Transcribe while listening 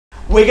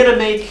we're going to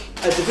make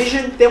a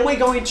division, then we're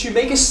going to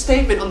make a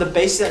statement on the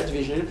basis of that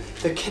division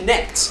that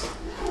connects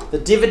the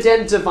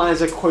dividend,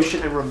 divisor,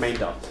 quotient, and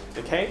remainder.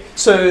 Okay,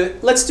 so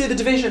let's do the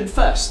division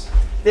first.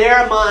 There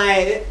are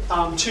my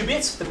 2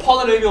 bits, the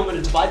polynomial I'm going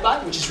to divide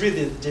by, which is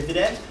really the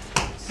dividend.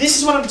 This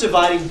is what I'm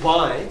dividing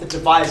by, the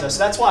divisor, so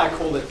that's why I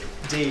call it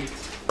D.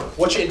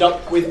 What you end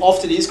up with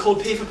often is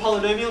called P for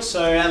polynomial,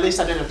 so at least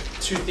I don't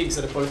have 2 things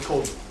that are both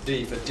called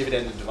D for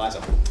dividend and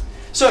divisor.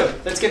 So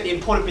let's get the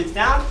important bits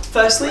down.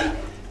 Firstly,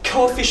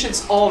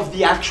 coefficients of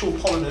the actual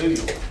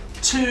polynomial.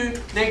 2,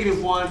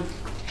 -1,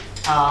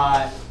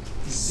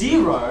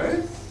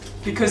 0,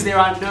 because there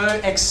are no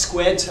x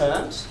squared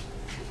terms.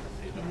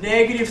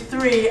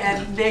 -3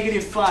 and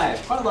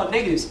 -5. Quite a lot of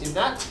negatives in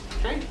that.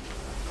 Okay.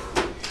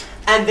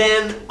 And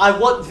then I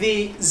want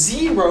the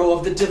 0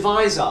 of the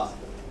divisor.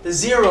 The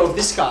 0 of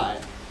this guy,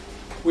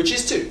 which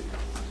is 2.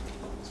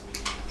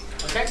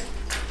 Okay.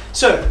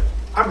 So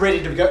I'm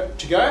ready to go.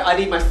 I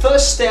need my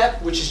first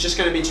step, which is just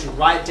going to be to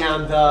write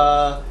down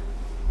the,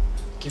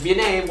 give me a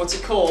name, what's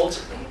it called?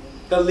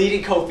 The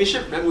leading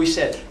coefficient. Remember we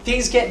said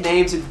things get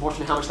names in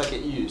proportion to how much they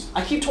get used.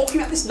 I keep talking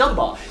about this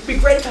number. It'd be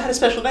great if it had a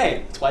special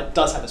name. That's why it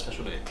does have a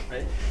special name,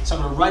 right? So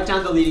I'm going to write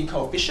down the leading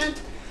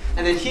coefficient,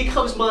 and then here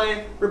comes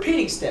my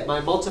repeating step, my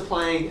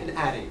multiplying and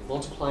adding.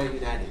 Multiplying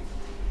and adding.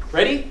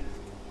 Ready?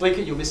 Blink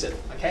it, you'll miss it,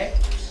 okay?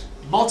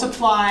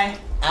 Multiply,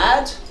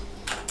 add,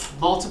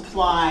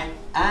 multiply,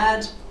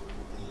 add,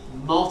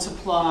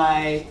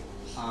 multiply,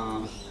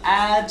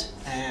 add,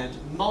 and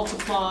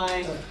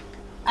multiply,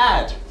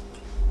 add.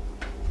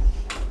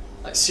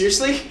 Like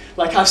seriously?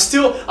 Like I'm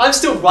still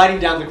writing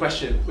down the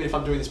question if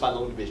I'm doing this by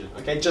long division,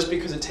 okay? Just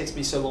because it takes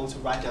me so long to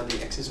write down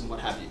the x's and what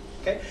have you,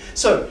 okay?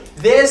 So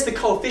there's the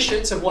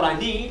coefficients of what I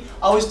need.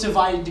 I was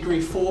dividing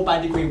degree 4 by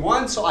degree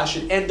 1, so I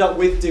should end up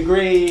with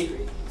degree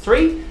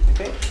 3,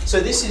 okay? So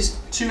this is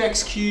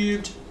 2x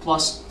cubed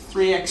plus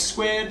 3x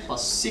squared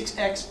plus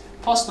 6x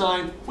plus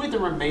 9 with the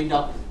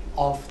remainder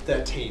of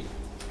 13,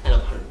 and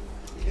I'm home.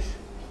 Okay.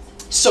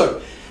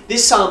 So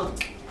this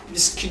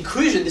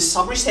conclusion, this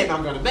summary statement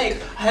I'm going to make,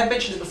 I have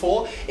mentioned it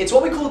before, it's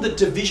what we call the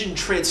division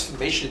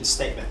transformation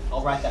statement.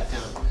 I'll write that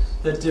down.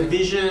 The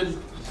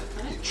division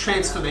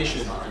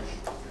transformation.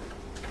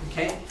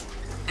 Okay?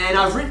 And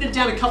I've written it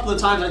down a couple of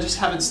times, I just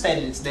haven't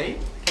stated its name.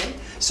 Okay?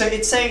 So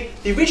it's saying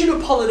the original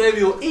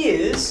polynomial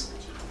is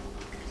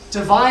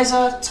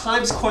divisor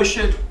times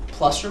quotient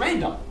plus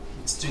remainder.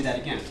 Let's do that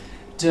again.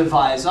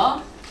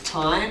 Divisor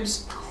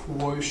times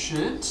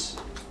quotient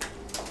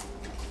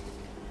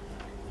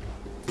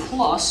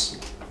plus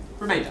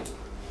remainder.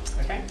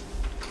 Okay?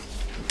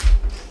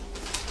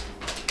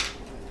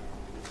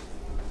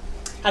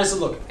 How does it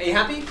look? Are you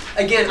happy?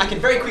 Again, I can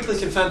very quickly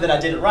confirm that I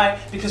did it right,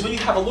 because when you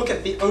have a look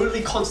at the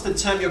only constant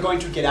term you're going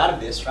to get out of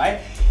this, right?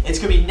 It's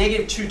going to be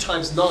 -2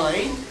 times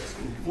 9,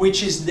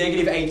 which is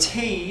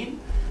 -18,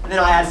 and then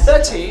I add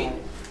 13,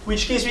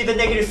 which gives me the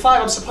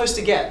 -5 I'm supposed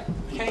to get.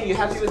 Okay, you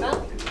happy with that?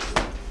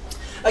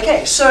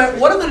 Okay, so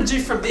what I'm going to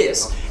do from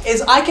this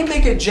is I can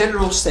make a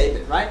general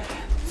statement, right?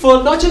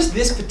 For not just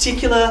this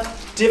particular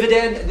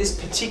dividend and this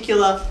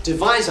particular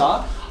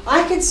divisor,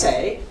 I can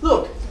say,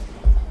 look,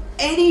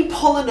 any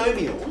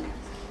polynomial,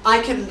 I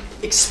can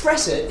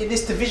express it in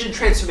this division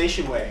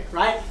transformation way,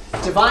 right?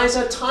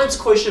 Divisor times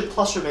quotient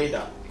plus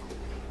remainder.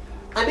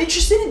 I'm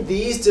interested in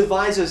these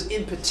divisors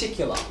in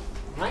particular,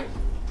 right?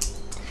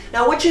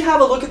 Now I want you to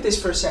have a look at this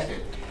for a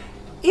second.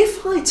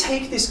 If I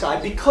take this guy,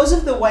 because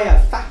of the way I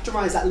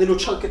factorize that little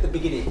chunk at the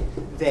beginning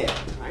there,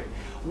 right?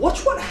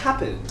 Watch what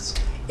happens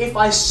if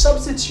I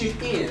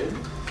substitute in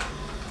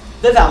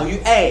the value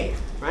a,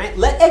 right?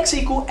 Let x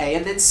equal a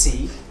and then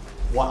see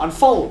what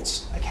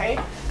unfolds, okay?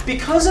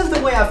 Because of the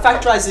way I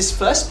factorize this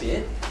first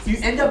bit, you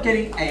end up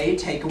getting a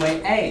take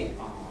away a.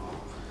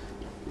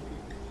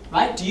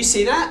 Right? Do you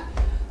see that?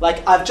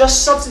 Like I've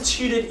just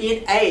substituted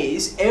in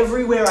a's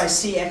everywhere I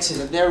see x's,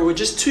 and there were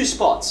just 2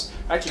 spots,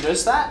 right? You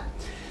notice that?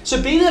 So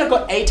being that I've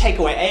got a take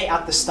away a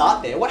at the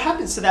start there, what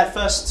happens to that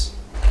first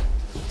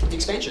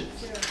expansion?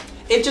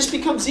 It just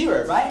becomes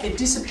 0, right? It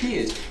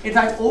disappears. In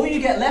fact, all you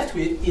get left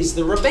with is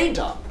the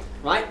remainder,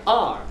 right?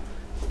 R.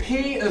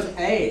 P of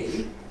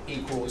A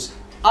equals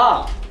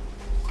R.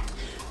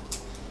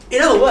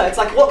 In other words,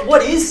 like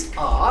what is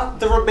R?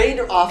 The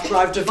remainder after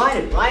I've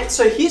divided, right?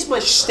 So here's my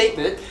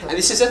statement, and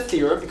this is a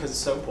theorem because it's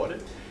so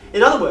important.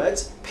 In other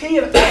words, P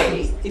of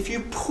A, if you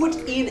put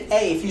in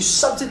A, if you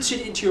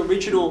substitute it into your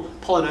original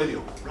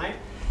polynomial, right?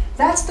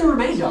 That's the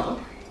remainder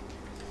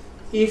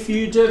if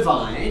you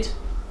divide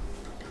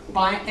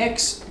by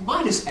x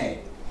minus a,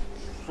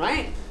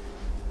 right?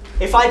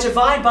 If I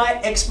divide by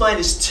x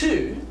minus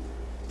 2,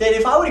 then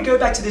if I were to go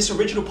back to this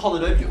original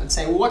polynomial and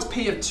say, well, what's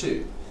p of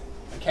 2?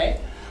 Okay,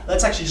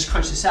 let's actually just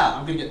crunch this out.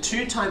 I'm going to get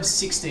 2 times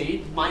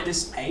 16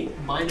 minus 8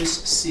 minus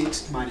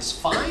 6 minus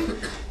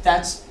 5.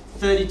 That's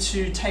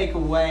 32 take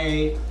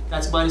away,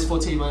 that's minus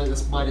 14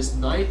 minus, minus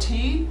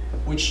 19,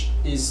 which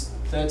is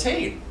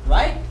 13,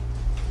 right?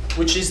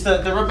 Which is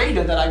the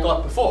remainder that I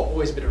got before.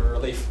 Always a bit of a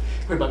relief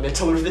when my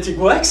mental arithmetic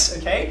works,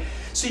 okay?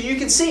 So you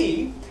can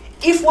see,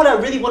 If what I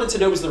really wanted to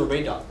know was the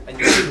remainder, and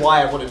you'll see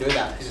why I want to know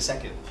that in a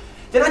second,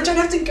 then I don't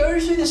have to go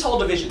through this whole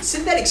division.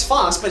 Synthetic's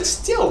fast, but it's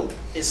still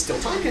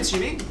time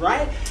consuming,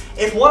 right?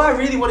 If what I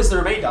really want is the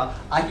remainder,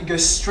 I can go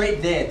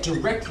straight there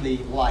directly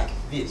like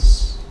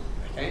this,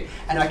 okay?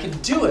 And I can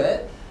do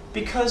it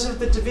because of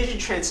the division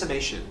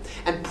transformation.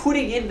 And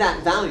putting in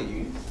that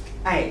value,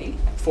 A,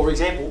 for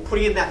example,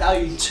 putting in that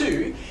value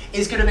 2,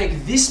 is going to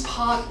make this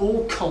part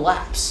all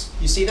collapse.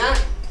 You see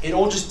that? It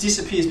all just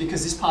disappears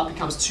because this part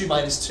becomes 2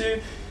 minus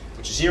 2,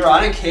 which is 0.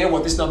 I don't care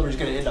what this number is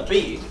going to end up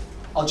being.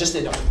 I'll just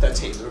end up with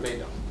 13, the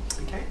remainder.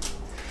 Okay?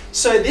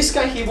 So this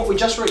guy here, what we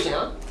just wrote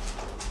down,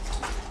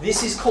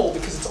 this is called,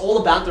 because it's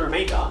all about the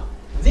remainder,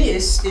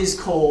 this is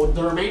called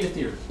the remainder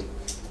theorem.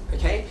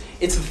 Okay?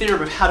 It's the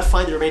theorem of how to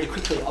find the remainder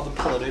quickly of a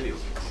polynomial.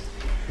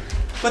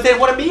 But then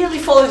what immediately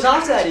follows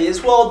after that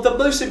is, well, the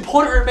most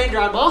important remainder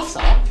I'm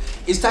after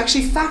is to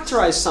actually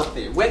factorize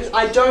something when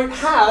I don't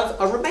have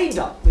a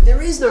remainder, when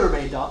there is no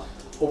remainder,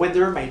 or when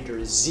the remainder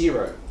is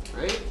 0,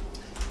 right?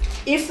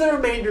 If the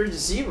remainder is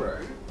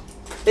 0,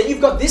 then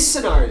you've got this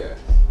scenario,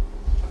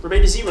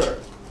 remainder 0,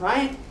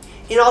 right?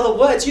 In other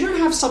words, you don't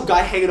have some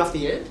guy hanging off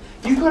the end.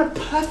 You've got a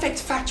perfect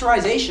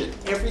factorization.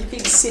 Everything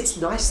sits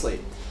nicely,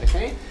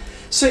 okay?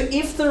 So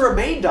if the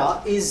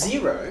remainder is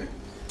 0,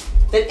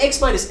 then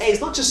x minus a is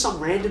not just some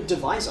random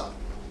divisor.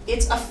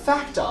 It's a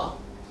factor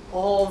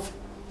of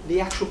the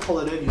actual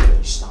polynomial that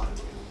you started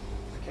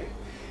with, okay?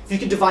 If you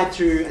can divide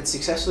through and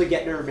successfully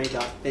get no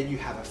remainder, then you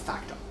have a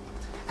factor.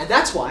 And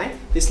that's why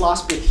this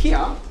last bit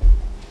here,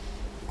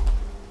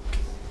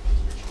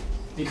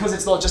 because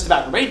it's not just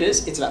about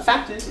remainders, it's about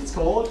factors, it's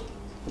called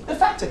the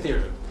factor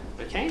theorem,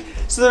 okay?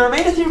 So the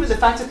remainder theorem and the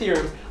factor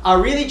theorem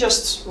are really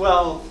just,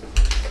 well,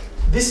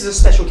 this is a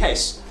special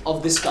case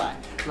of this guy,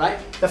 right?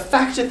 The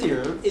factor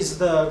theorem is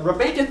the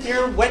remainder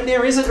theorem when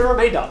there isn't a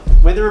remainder,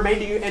 when the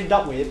remainder you end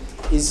up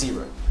with is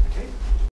 0.